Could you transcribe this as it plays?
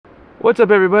What's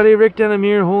up, everybody? Rick Denham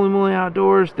here, Holy Moly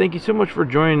Outdoors. Thank you so much for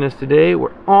joining us today.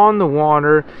 We're on the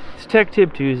water. It's Tech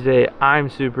Tip Tuesday. I'm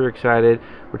super excited.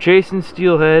 We're chasing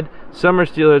steelhead, summer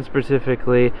steelhead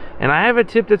specifically, and I have a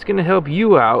tip that's going to help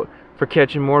you out for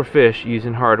catching more fish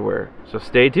using hardware. So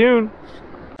stay tuned.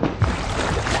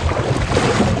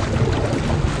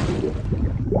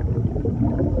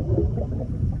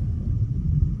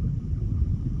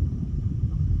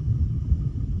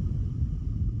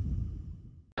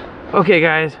 Okay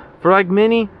guys, for like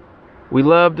many, we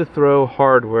love to throw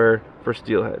hardware for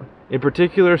steelhead. In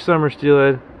particular, summer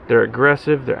steelhead. They're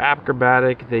aggressive, they're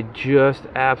acrobatic, they just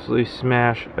absolutely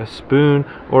smash a spoon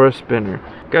or a spinner.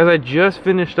 Guys, I just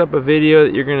finished up a video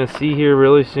that you're gonna see here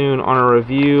really soon on a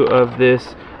review of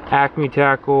this Acme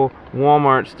Tackle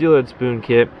Walmart steelhead spoon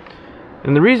kit.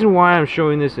 And the reason why I'm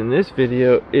showing this in this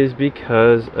video is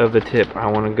because of the tip I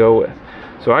wanna go with.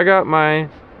 So I got my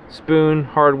spoon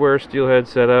hardware steelhead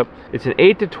setup. It's an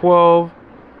 8 to 12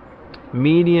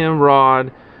 medium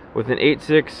rod with an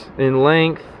 8/6 in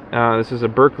length. This is a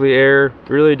Berkeley Air.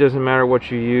 Really doesn't matter what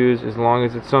you use as long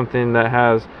as it's something that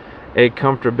has a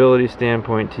comfortability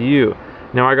standpoint to you.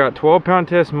 Now I got 12-pound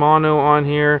test mono on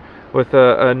here with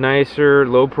a nicer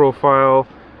low profile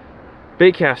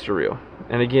bait caster reel,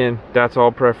 and again, that's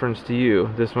all preference to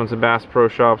you. This one's a Bass Pro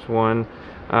Shops one.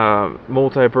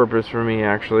 Multi-purpose for me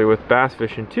actually, with bass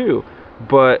fishing too.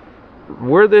 But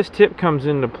where this tip comes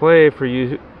into play for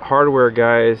you hardware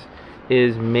guys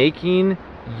is making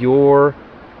your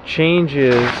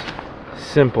changes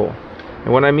simple.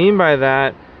 And what I mean by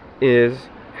that is,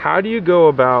 how do you go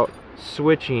about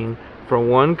switching from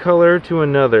one color to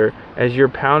another as you're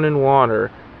pounding water?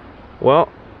 Well,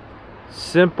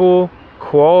 simple,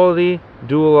 quality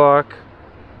dual lock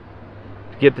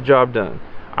to get the job done.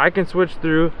 I can switch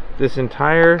through this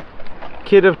entire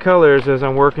kit of colors as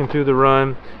I'm working through the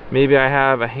run. Maybe I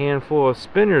have a handful of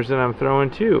spinners that I'm throwing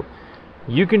too.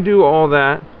 You can do all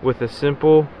that with a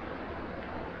simple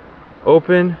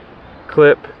open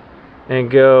clip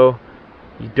and go.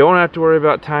 You don't have to worry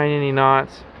about tying any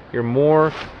knots. You're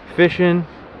more fishing,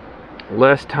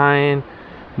 less tying.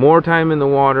 More time in the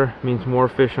water means more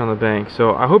fish on the bank.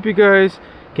 So I hope you guys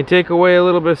can take away a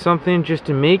little bit of something just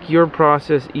to make your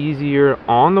process easier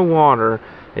on the water.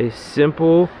 A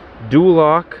simple dual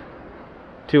lock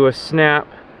to a snap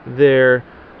there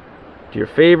to your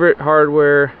favorite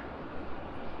hardware,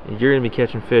 and you're gonna be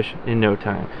catching fish in no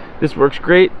time. This works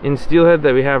great in steelhead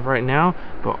that we have right now,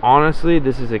 but honestly,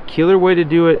 this is a killer way to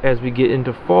do it as we get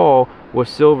into fall with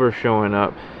silver showing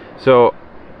up. So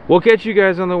we'll catch you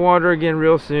guys on the water again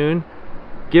real soon.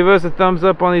 Give us a thumbs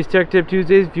up on these Tech Tip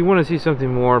Tuesdays. If you want to see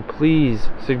something more, please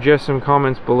suggest some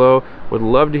comments below. Would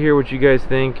love to hear what you guys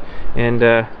think, and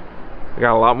I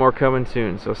got a lot more coming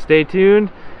soon. So stay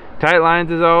tuned, tight lines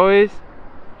as always,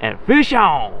 and fish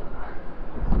on!